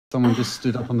Someone just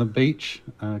stood up on the beach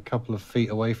a couple of feet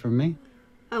away from me.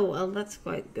 Oh, well, that's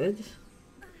quite good.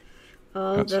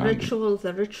 Oh, That's the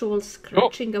handy. ritual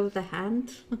scratching of the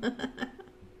hand.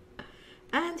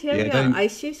 And here we are. I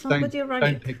see somebody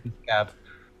running. Don't take the scab.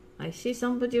 I see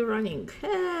somebody running.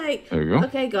 Hey! There you go.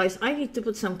 Okay, guys, I need to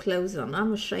put some clothes on.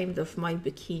 I'm ashamed of my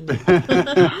bikini.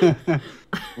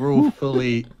 We're all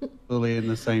fully in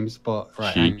the same spot.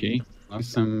 Right. Cheeky.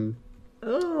 Some.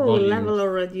 Oh, Volume. level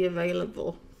already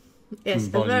available. Yes,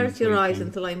 avert your eyes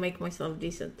until I make myself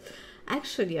decent.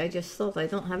 Actually, I just thought I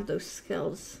don't have those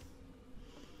skills.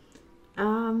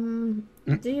 Do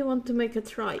you want to make a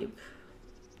tribe?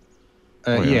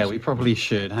 Yeah, we probably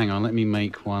should. Hang on, let me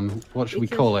make one. What should we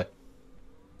call it?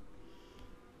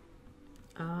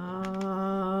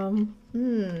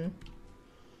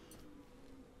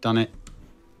 Done it.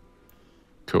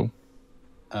 Cool.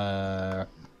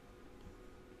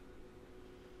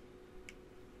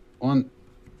 One.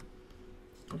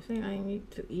 I think I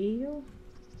need to EU.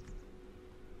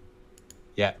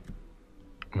 Yeah.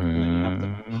 And then you have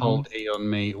to hold E on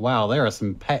me. Wow, there are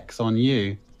some pecs on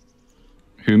you.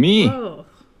 Who, me? Oh.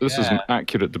 This is an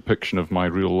accurate depiction of my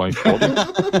real life body.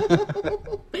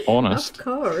 Honest. Of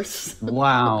course.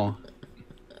 Wow.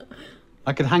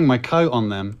 I could hang my coat on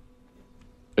them.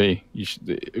 Hey, you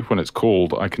should, when it's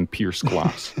cold, I can pierce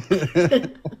glass.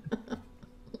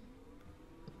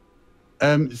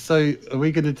 So are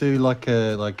we going to do like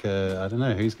a I don't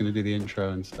know, who's going to do the intro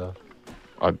and stuff?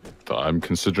 I'm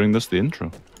considering this the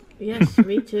intro. Yes,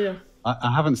 me too.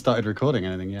 I haven't started recording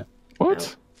anything yet. What? No.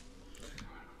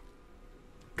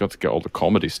 Got to get all the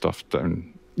comedy stuff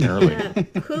down early. Yeah.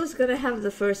 Who's gonna have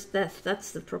the first death?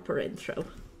 That's the proper intro.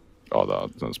 Oh,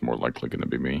 that's more likely going to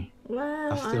be me.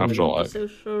 Well, I'm After all, not so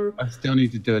sure. I still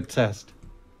need to do a test.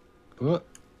 What?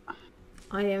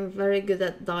 I am very good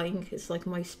at dying. It's like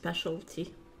my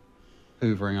specialty.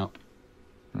 Hoovering up.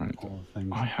 Right. All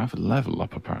things. I have a level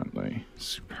up apparently.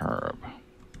 Superb.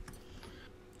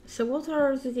 So what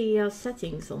are the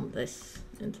settings on this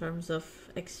in terms of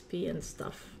XP and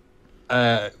stuff?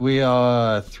 We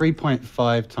are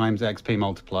 3.5 times XP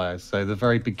multipliers. So the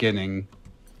very beginning,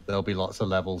 there'll be lots of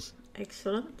levels.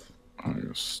 Excellent.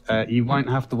 You won't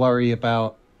have to worry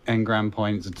about engram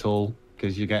points at all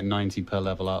because you get 90 per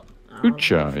level up.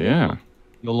 Ucha, yeah.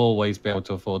 You'll always be able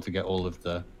to afford to get all of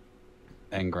the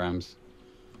engrams.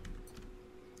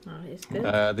 It's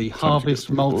good. The harvest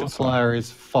multiplier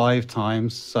is 5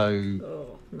 times, so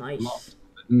Oh, nice.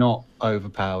 not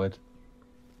overpowered.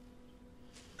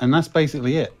 And that's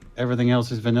basically it. Everything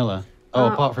else is vanilla. Oh,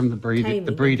 apart from the breeding.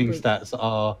 The breeding stats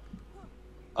are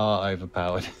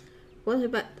overpowered. What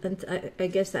about, and I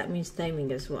guess that means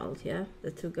taming as well, yeah? The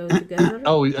two go together?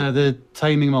 Oh, the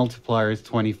taming multiplier is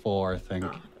 24, I think.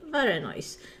 Oh, very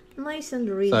nice. Nice and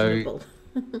reasonable.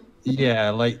 So, yeah,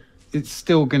 like, it's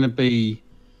still going to be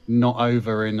not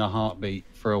over in a heartbeat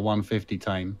for a 150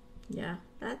 tame. Yeah,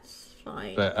 that's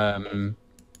fine. But,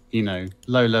 you know,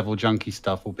 low-level junky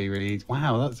stuff will be really easy.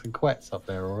 Wow, that's a quetz up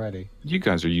there already. You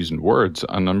guys are using words,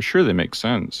 and I'm sure they make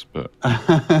sense, but...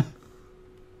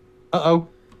 Uh-oh.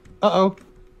 Uh-oh.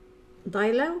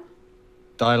 Dilo?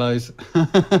 Dilos.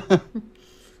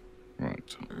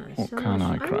 Right. What can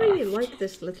I craft? I really like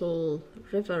this little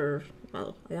river.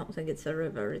 Well, I don't think it's a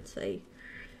river. It's a...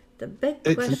 The big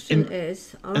question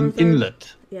is... An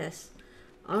inlet. Yes.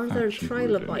 Are there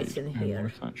trilobites in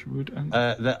here?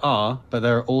 There are, but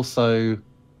there are also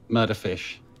murder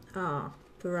fish. Ah,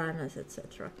 piranhas,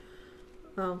 etc.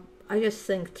 Well, I just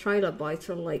think trilobites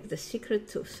are like the secret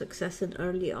to success in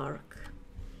early Ark.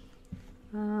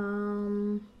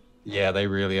 Yeah, they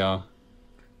really are.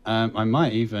 I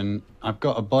might even... I've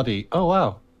got a body. Oh,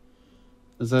 wow.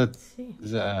 There's a...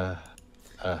 Is it a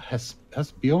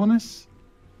Hesperornis?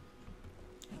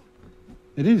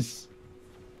 It is.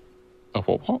 A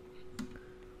what?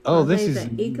 Oh, are this they is...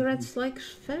 the egrets-like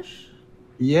fish?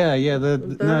 Yeah, yeah.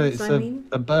 Birds, no, it's I mean?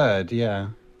 a bird, yeah.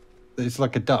 It's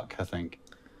like a duck, I think.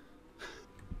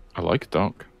 I like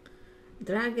duck.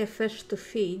 Drag a fish to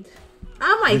feed.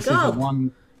 Oh my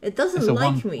god! It doesn't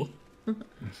like me. I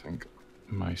think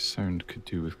my sound could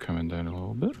do with coming down a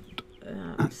little bit.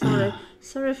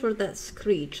 Sorry for that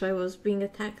screech. I was being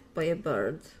attacked by a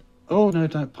bird. Oh, no,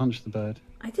 don't punch the bird.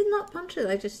 I did not punch it.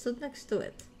 I just stood next to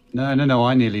it. No,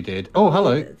 I nearly did. Oh,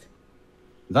 hello.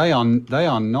 They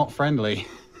are not friendly.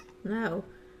 No.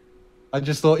 I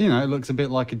just thought, you know, it looks a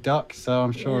bit like a duck, so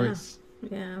I'm sure it's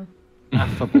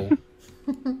affable.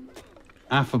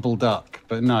 Affable duck,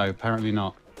 but no, apparently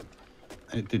not.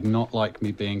 It did not like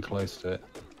me being close to it.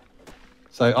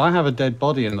 So I have a dead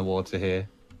body in the water here,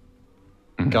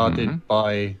 guarded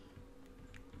by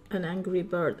An angry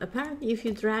bird. Apparently, if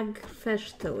you drag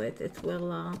fish to it, it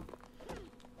will.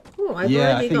 Oh, I've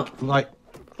already I think got.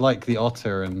 like the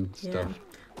otter and Yeah, stuff.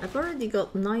 I've already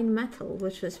got 9 metal,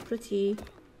 which is pretty.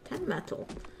 10 metal.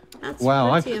 That's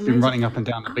Wow, I've pretty just amazing. been running up and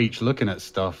down the beach looking at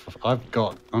stuff.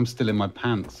 I'm still in my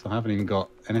pants. I haven't even got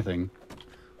anything.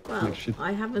 Well,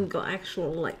 I haven't got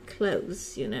actual like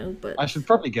clothes, you know, but I should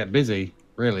probably get busy,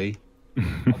 really.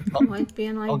 might be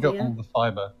an idea. I'll get all the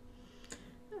fiber.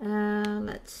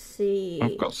 Let's see.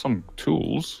 I've got some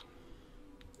tools.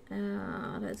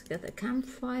 Let's get a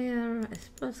campfire, a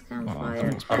plus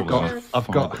campfire. that's probably I've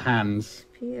got hands.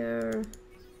 Spear,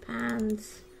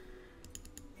 pans.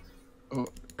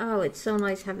 Oh, it's so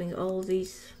nice having all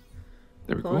these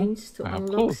There we coins go. to I have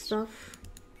unlock clothes. stuff.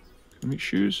 Can I make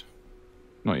shoes?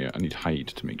 Not yet. I need hide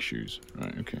to make shoes.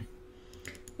 Right. Okay.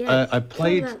 Yeah, I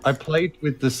played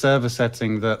with the server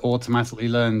setting that automatically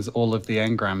learns all of the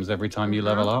engrams every time you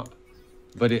level up,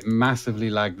 but it massively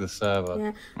lagged the server.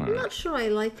 Yeah, I'm not sure I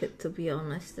like it, to be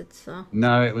honest. It's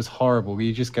No, it was horrible.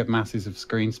 You just get masses of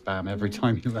screen spam every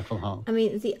time you level up. I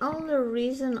mean, the only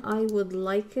reason I would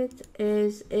like it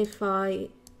is if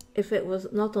it was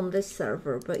not on this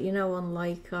server, but you know, on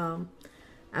like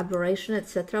Aberration,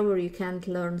 etc., where you can't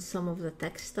learn some of the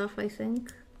tech stuff, I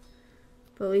think.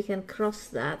 But we can cross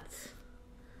that.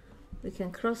 We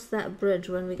can cross that bridge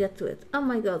when we get to it. Oh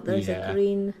my god, there's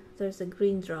a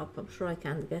green drop. I'm sure I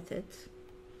can't get it.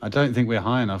 I don't think we're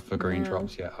high enough for green No.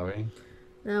 drops yet, are we?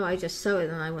 No, I just saw it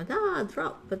and I went,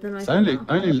 drop. But then I It's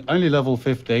thought, only level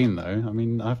 15 though. I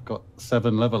mean, I've got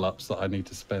 7 level ups that I need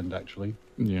to spend actually.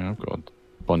 Yeah, I've got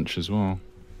a bunch as well.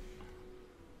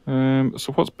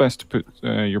 So what's best to put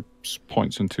your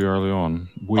points into early on?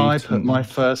 I put my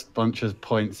first bunch of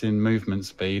points in movement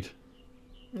speed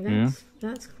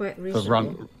That's quite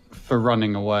reasonable. for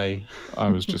running away. I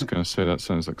was just going to say that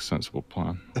sounds like a sensible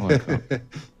plan. I like that.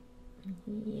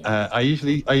 Yeah. I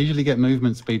usually get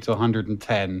movement speed to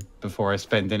 110 before I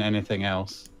spend in anything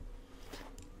else.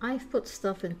 I've put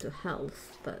stuff into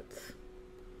health, but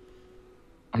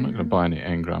I'm not going to buy any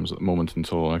engrams at the moment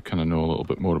until I kind of know a little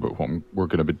bit more about what we're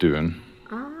going to be doing.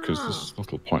 Because there's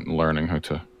little point in learning how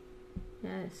to...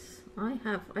 Yes, I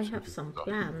have some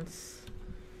plans.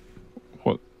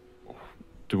 What?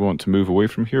 Do we want to move away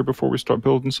from here before we start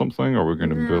building something? Or are we going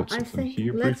to build I something think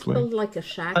here let's briefly? build like a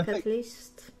shack at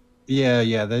least. Yeah.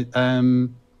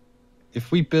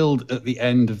 If we build at the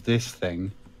end of this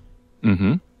thing,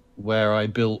 where I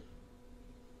built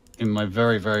in my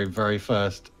very, very, very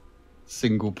first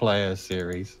single player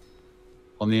series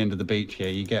on the end of the beach here,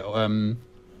 you get At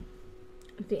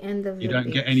the end of you the don't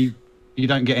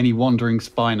beach. get any wandering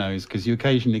spinos, because you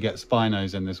occasionally get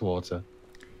spinos in this water.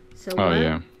 So Oh,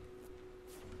 yeah.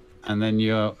 And then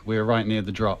we're right near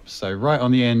the drop, so right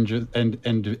on the end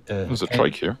There's a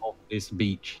trike here. of this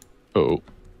beach. Oh,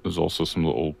 there's also some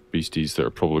little beasties that are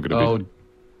probably going to be...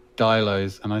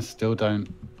 Dilos, and I still don't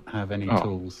have any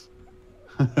tools.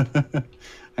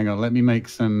 Hang on, let me make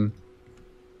some.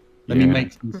 Let me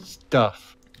make some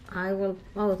stuff. I will.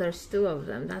 Oh, there's 2 of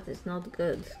them. That is not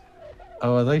good.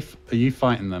 Oh, are you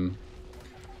fighting them?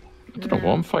 I don't know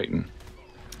what I'm fighting.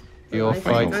 You're I think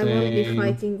I will be fighting.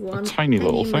 fighting one tiny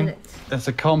little thing. minute. That's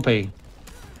a compy.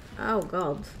 Oh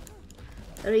god,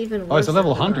 they're even worse. Oh, it's a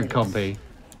level than 100 compy.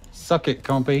 Suck it,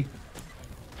 compy.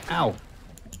 Ow.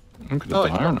 I'm going to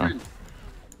die, aren't I?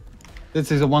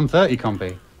 This is a 130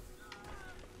 compy.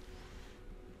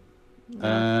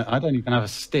 I don't even have a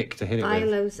stick to hit it with.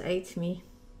 Dilos ate me.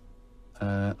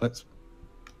 Let's.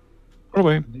 Go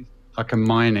away. I can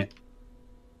mine it.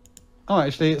 Oh,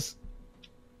 actually,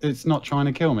 it's not trying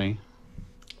to kill me.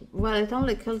 Well, it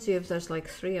only kills you if there's like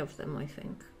 3 of them, I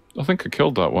think. I think I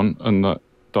killed that one, and that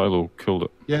Dilo killed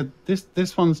it. Yeah,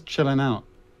 this one's chilling out.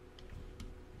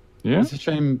 Yeah? It's a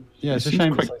shame. Yeah, it's a seems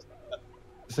shame. quite-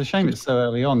 It's a shame it's so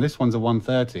early on. This one's a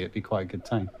 130. It'd be quite a good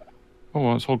time. Oh,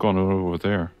 well, it's all gone over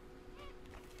there.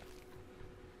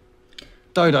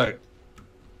 Dodo.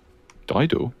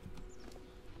 Dido?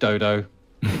 Dodo.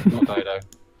 Not Dodo.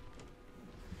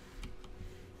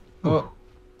 Oh,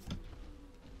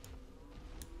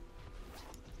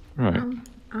 Right.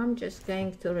 I'm just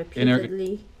going to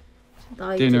repeatedly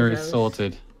die to dinner is those.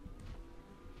 sorted.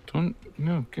 Don't...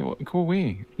 No, go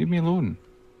away. Leave me alone.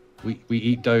 We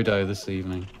eat Dodo this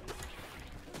evening.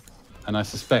 And I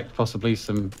suspect possibly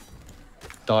some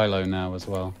Dilo now as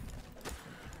well.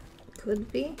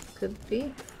 Could be.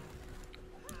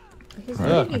 He's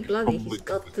Right. really bloody. He's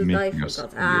got to Making die for us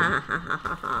God. weird. Ah, ha, ha,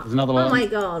 ha, ha. There's another Oh one. my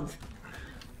god.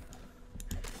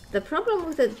 The problem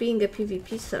with it being a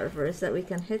PvP server is that we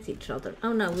can hit each other.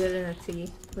 Oh no, we're in a T.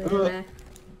 We're in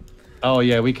a... Oh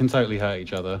yeah, we can totally hurt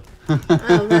each other.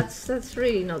 Oh, that's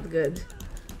really not good.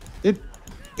 It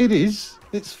is.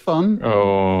 It's fun.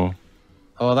 Oh.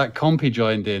 Oh, that compy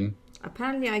joined in.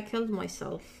 Apparently, I killed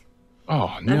myself.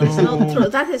 Oh That no. is not true.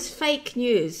 That is fake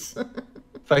news.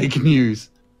 Fake news.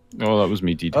 Oh, that was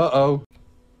me, Deed. Uh-oh.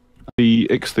 The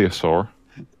ichthyosaur.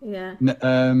 Yeah.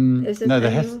 Is it no,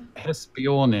 the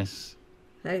Hesperornis.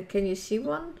 Can you see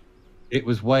one? It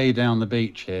was way down the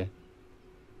beach here.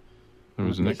 There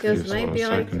was an Because ichthyosaur maybe a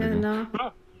I second can...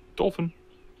 ago. Dolphin.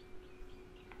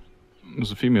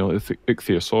 There's a female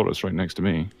ichthyosaurus right next to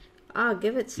me.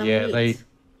 Give it some yeah, meat.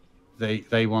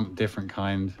 they want different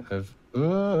kind of...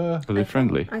 Are they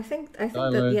friendly? I think they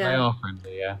are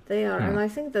friendly, yeah. They are, and I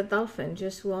think the dolphin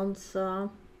just wants...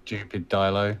 Stupid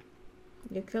Dilo.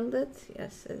 You killed it?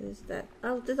 Yes, it is dead.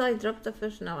 Oh, did I drop the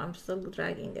fish? No, I'm still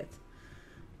dragging it.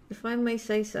 If I may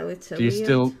say so, it's a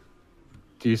weird...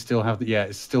 Do you still have the... Yeah,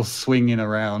 it's still swinging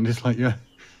around. It's like you're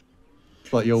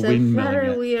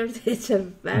windmilling weird. It's a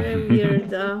very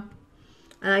weird... and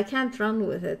I can't run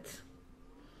with it.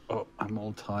 Oh, I'm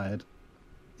all tired.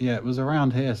 Yeah, it was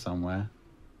around here somewhere.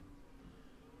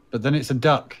 But then it's a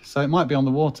duck, so it might be on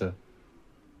the water.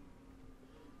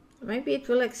 Maybe it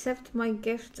will accept my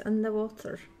gift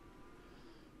underwater.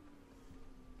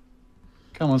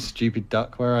 Come on, stupid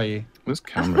duck, where are you? This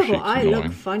camera shake's I annoying.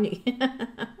 look funny.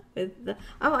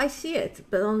 Oh, I see it,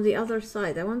 but on the other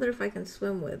side. I wonder if I can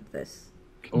swim with this.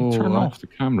 Can you turn off the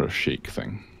camera shake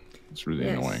thing? It's really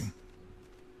annoying.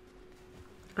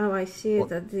 Oh, I see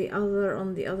it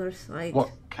on the other side. What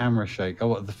camera shake?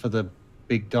 Oh, for the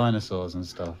big dinosaurs and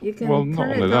stuff. You can well, turn not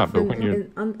it only off that, but when you're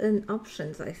in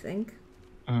options, I think.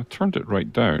 Turned it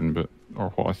right down, or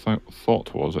what I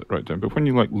thought was it right down. But when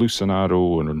you like loose an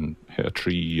arrow and hit a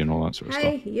tree and all that sort of stuff.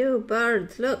 Hey, you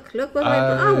bird! Look what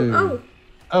I...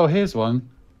 Oh, here's one.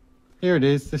 Here it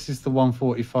is. This is the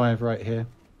 145 right here.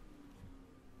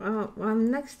 Oh, I'm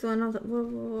next to another...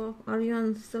 Whoa. Are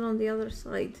you still on the other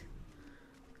side?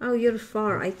 Oh, you're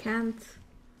far. I can't...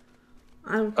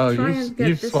 I'll try and get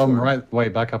you've this swum one. right way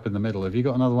back up in the middle. Have you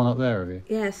got another one up there, have you?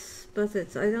 Yes, but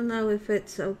I don't know if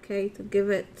it's okay to give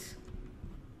it...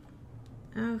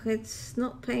 Oh, it's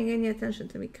not paying any attention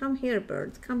to me. Come here,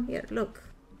 bird. Come here. Look.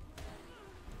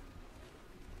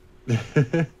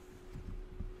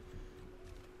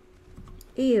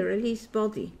 Release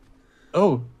body.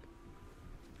 Oh.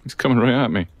 He's coming right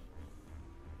at me.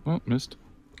 Oh, missed.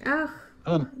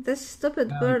 This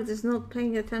stupid bird is not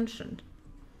paying attention.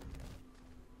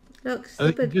 Look,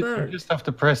 stupid bird. You just have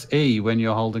to press E when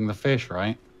you're holding the fish,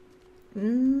 right?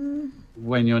 When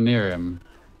you're near him.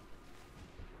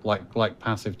 Like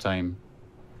passive tame.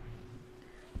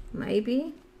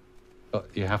 Maybe. But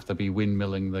you have to be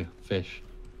windmilling the fish.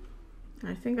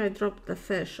 I think I dropped the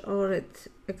fish, or it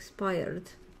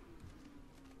expired.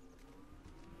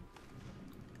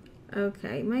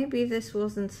 Okay, maybe this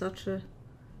wasn't such a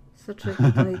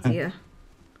good idea.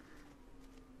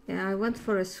 Yeah, I went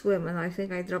for a swim, and I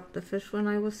think I dropped the fish when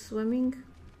I was swimming.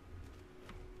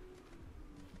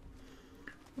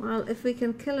 Well, if we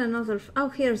can kill another... Oh,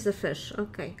 here's the fish.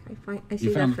 Okay, I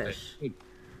see the fish.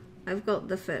 I've got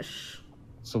the fish.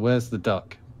 So where's the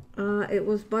duck? It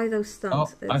was by those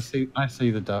stumps. Oh, I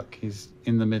see the duck. He's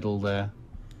in the middle there.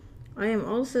 I am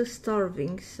also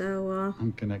starving, so...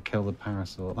 I'm gonna kill the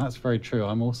parasaur. That's very true.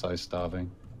 I'm also starving.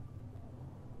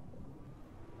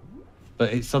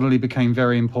 But it suddenly became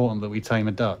very important that we tame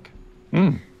a duck.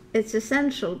 It's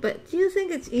essential, but do you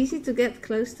think it's easy to get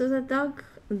close to the duck?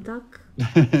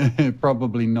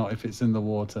 Probably not if it's in the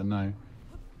water, no.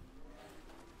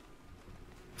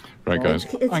 Right, guys,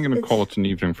 I'm going to call it an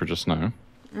evening for just now.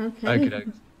 Okay.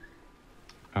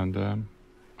 And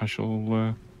I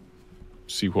shall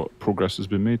see what progress has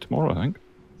been made tomorrow, I think.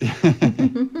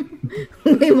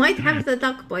 We might have the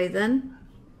duck by then.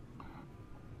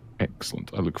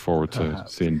 Excellent. I look forward to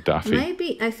seeing Daffy.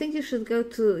 Maybe, I think you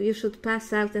should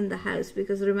pass out in the house,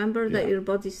 because remember that your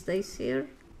body stays here.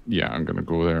 Yeah, I'm going to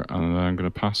go there and I'm going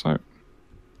to pass out.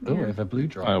 Oh, we have a blue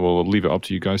drop. I will leave it up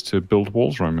to you guys to build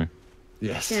walls around me.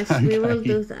 Yes, okay. We will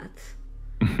do that.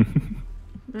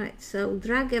 Right, so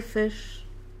drag a fish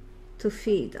to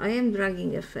feed. I am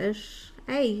dragging a fish.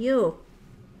 Hey, you!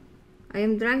 I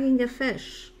am dragging a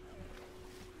fish.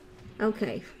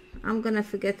 Okay, I'm gonna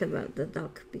forget about the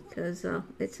duck because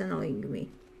it's annoying me.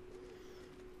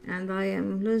 And I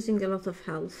am losing a lot of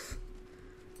health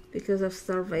because of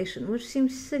starvation, which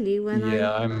seems silly when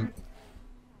I'm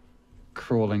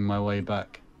crawling my way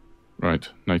back. Right,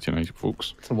 nighty-night,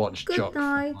 folks. To watch Good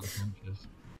night.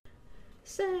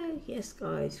 So, yes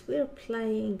guys, we're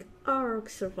playing Ark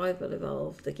Survival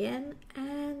Evolved again,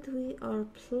 and we are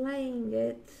playing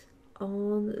it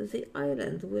on the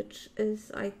island, which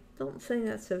is, I don't think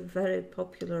that's a very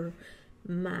popular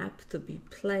map to be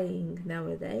playing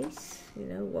nowadays, you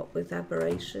know, what with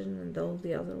Aberration and all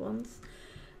the other ones.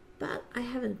 But I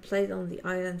haven't played on the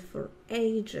island for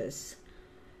ages.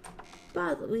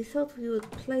 But we thought we would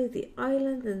play the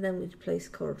island, and then we'd play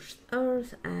Scorched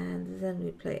Earth, and then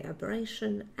we'd play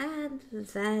Aberration, and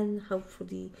then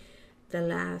hopefully the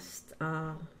last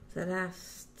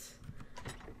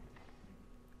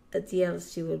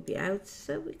DLC will be out,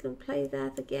 so we can play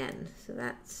that again. So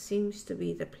that seems to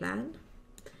be the plan.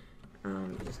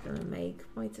 I'm just gonna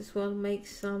might as well make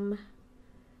some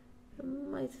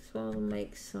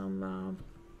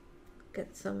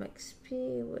get some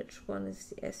XP. Which one is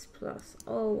the S+?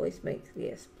 Always make the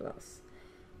S+.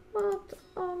 But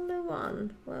only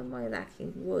one. Why am I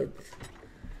lacking wood?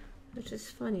 Which is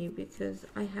funny because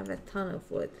I have a ton of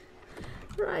wood.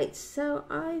 Right, so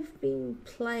I've been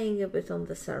playing a bit on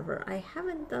the server. I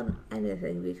haven't done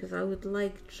anything because I would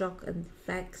like Jock and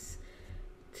Vex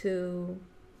to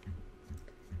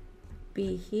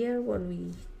be here when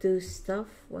we do stuff,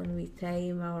 when we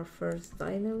tame our first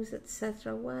dinos,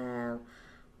 etc. Well,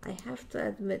 I have to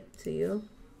admit to you,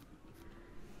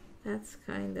 that's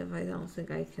kind of, I don't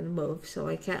think I can move, so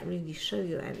I can't really show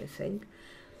you anything.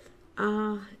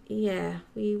 Yeah,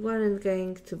 we weren't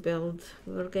going to build,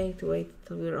 we were going to wait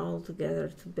till we were all together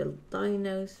to build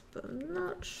dinos, but I'm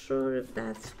not sure if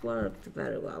that's worked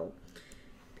very well.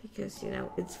 Because, you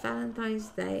know, it's Valentine's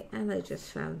Day and I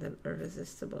just found them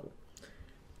irresistible.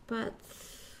 But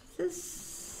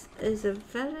this is a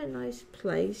very nice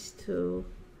place to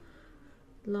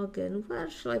log in. Where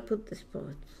shall I put this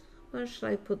point? Where shall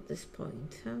I put this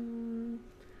point?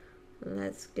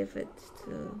 Let's give it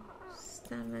to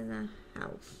Stamina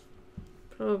Health.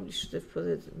 Probably should have put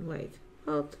it in weight.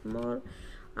 But more.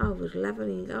 Oh, we're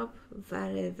leveling up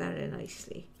very, very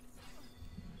nicely.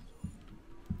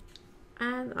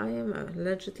 And I am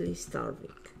allegedly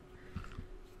starving.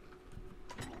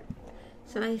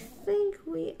 So I think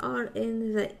we are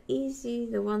in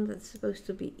the one that's supposed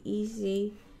to be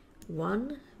easy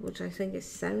one, which I think is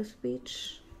South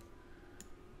Beach.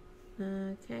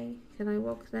 Okay, can I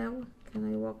walk now?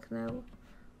 Can I walk now?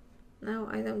 No,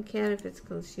 I don't care if it's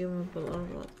consumable or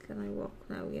what. Can I walk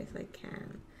now? Yes, I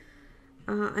can.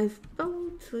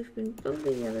 We've been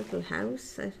building a little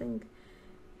house. I think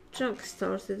Chuck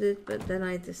started it, but then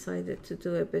I decided to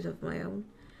do a bit of my own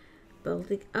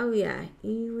building. Oh yeah,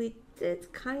 we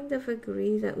did kind of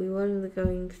agree that we weren't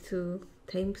going to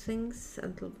tame things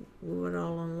until we were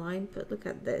all online, but look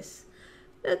at this.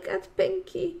 Look at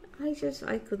Pinky.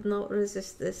 I could not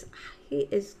resist this. He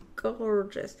is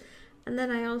gorgeous. And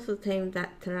then I also tamed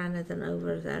that Pteranodon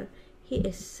over there. He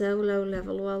is so low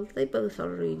level. Well, they both are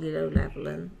really low level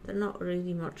and they're not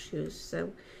really much use,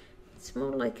 so it's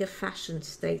more like a fashion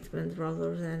statement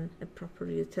rather than a proper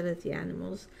utility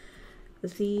animals.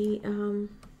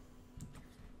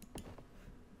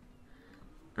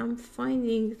 I'm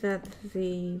finding that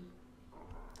the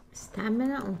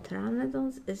stamina on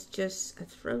Pteranodons is just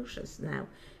atrocious now.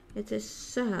 It is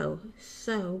so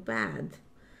bad.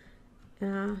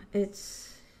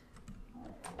 It's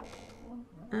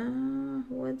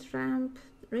wood ramp.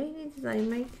 Really, did I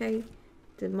make a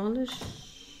demolish?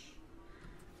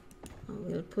 Oh,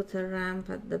 we'll put a ramp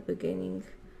at the beginning.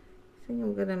 I think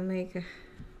I'm gonna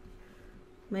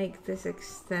make this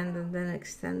extend and then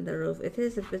extend the roof. It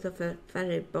is a bit of a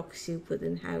very boxy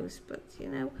wooden house, but you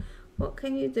know, what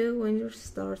can you do when you're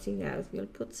starting out? You'll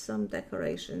put some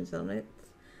decorations on it,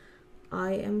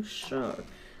 I am sure.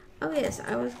 Oh yes,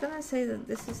 I was gonna say that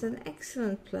this is an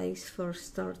excellent place for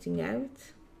starting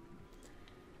out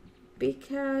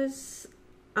because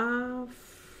well,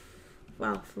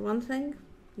 for one thing,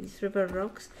 these river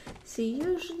rocks. See,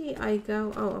 usually I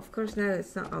go, oh, of course now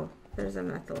it's not, oh, there's a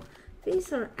metal.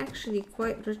 These are actually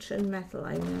quite rich in metal.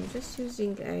 I mean, I'm just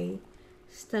using a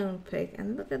stone pick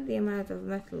and look at the amount of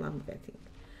metal I'm getting.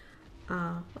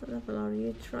 What level are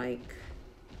you, Trike?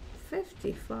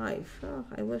 55. Oh,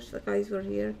 I wish the guys were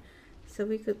here so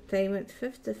we could tame it.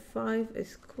 55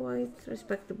 is quite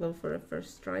respectable for a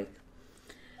first strike.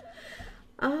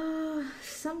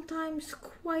 Sometimes,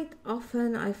 quite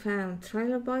often, I found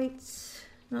trilobites.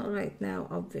 Not right now,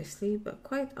 obviously, but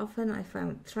quite often I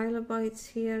found trilobites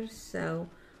here, so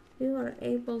we were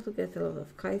able to get a lot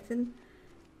of chitin,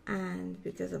 and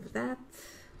because of that,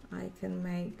 I can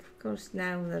make, of course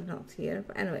now they're not here,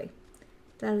 but anyway,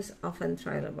 there's often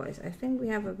trilobites. I think we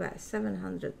have about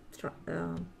 700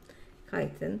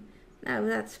 chitin. Now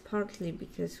that's partly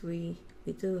because we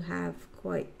do have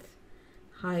quite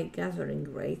high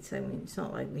gathering rates. I mean, it's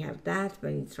not like we have that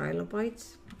many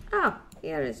trilobites. Ah,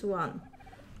 here is one.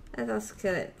 Let us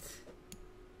kill it.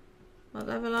 What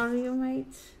level are you,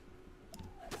 mate?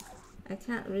 I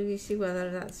can't really see whether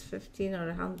that's 15 or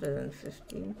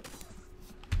 115.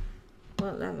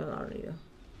 What level are you?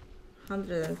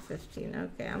 115.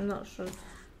 Okay, I'm not sure.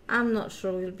 I'm not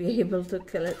sure we'll be able to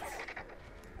kill it.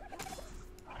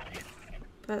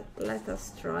 But let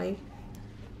us try.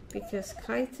 Because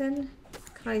chitin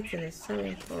is so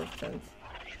important.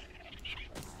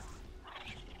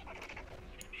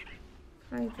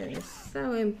 Chitin is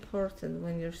so important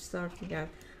when you're starting out.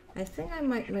 I think I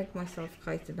might make myself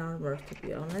chitin armor, to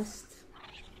be honest.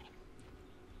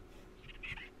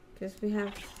 Because we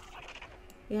have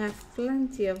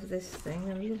plenty of this thing,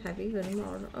 and we'll have even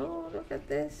more. Oh, look at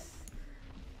this.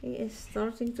 He is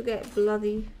starting to get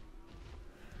bloody.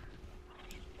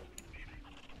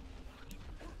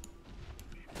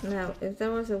 Now, if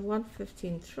there was a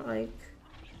 115 trike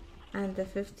and a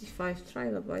 55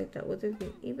 trilobite, that would have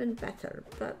been even better.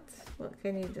 But what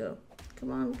can you do?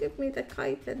 Come on, give me the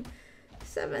chitin.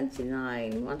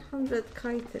 79, 100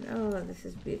 chitin. Oh, this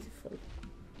is beautiful.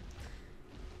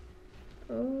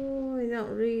 Oh, I don't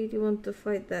really want to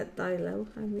fight that Dilo.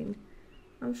 I mean,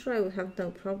 I'm sure I would have no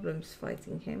problems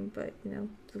fighting him, but you know,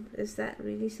 is that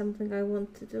really something I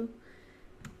want to do?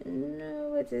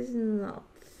 No, it is not.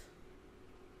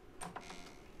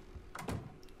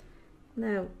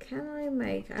 Now, can I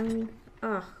make, I mean,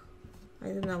 I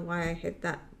don't know why I hit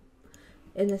that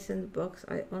innocent box.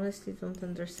 I honestly don't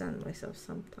understand myself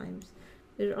sometimes.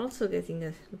 We're also getting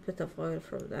a bit of oil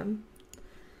from them.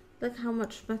 Look how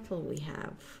much metal we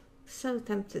have. So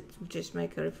tempted to just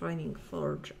make a refining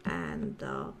forge and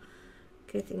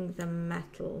getting the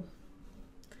metal.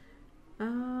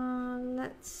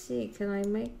 Let's see, can I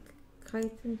make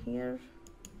chitin here?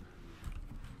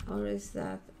 Or is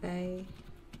that a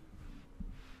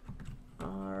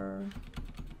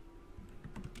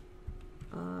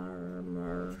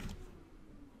armor?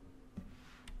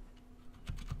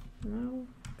 No,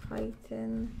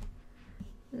 chitin.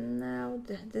 No,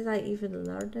 did I even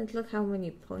learn it? Look how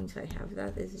many points I have.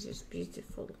 That is just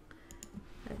beautiful.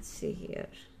 Let's see here.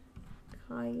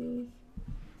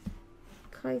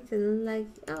 Chitin leg.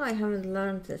 Oh, I haven't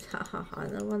learned it. Haha,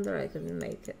 no wonder I couldn't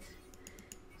make it.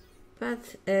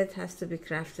 But it has to be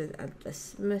crafted at the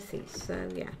smithy, so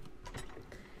yeah.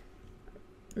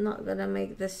 Not gonna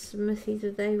make the smithy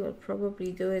today. We'll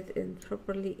probably do it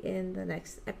properly in the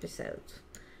next episode.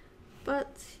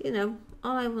 But you know,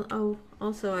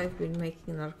 also I've been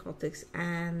making narcotics,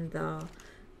 and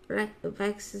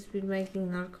Vex has been making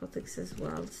narcotics as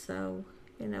well. So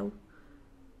you know,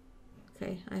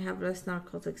 okay, I have less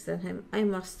narcotics than him. I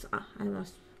must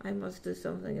do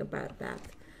something about that.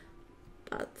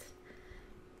 But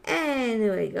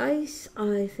anyway, guys,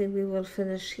 I think we will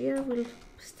finish here. We'll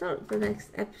start the next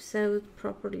episode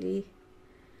properly,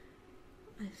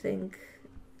 I think,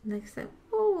 next time.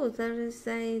 Oh, there is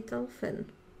a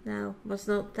dolphin. Now, must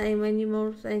not tame any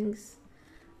more things,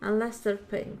 unless they're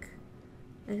pink.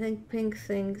 I think pink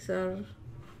things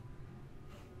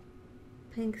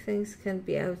can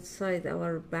be outside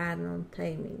our ban on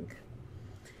taming.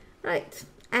 Right,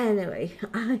 anyway,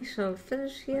 I shall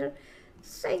finish here.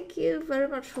 Thank you very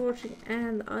much for watching,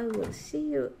 and I will see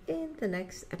you in the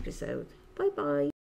next episode. Bye bye.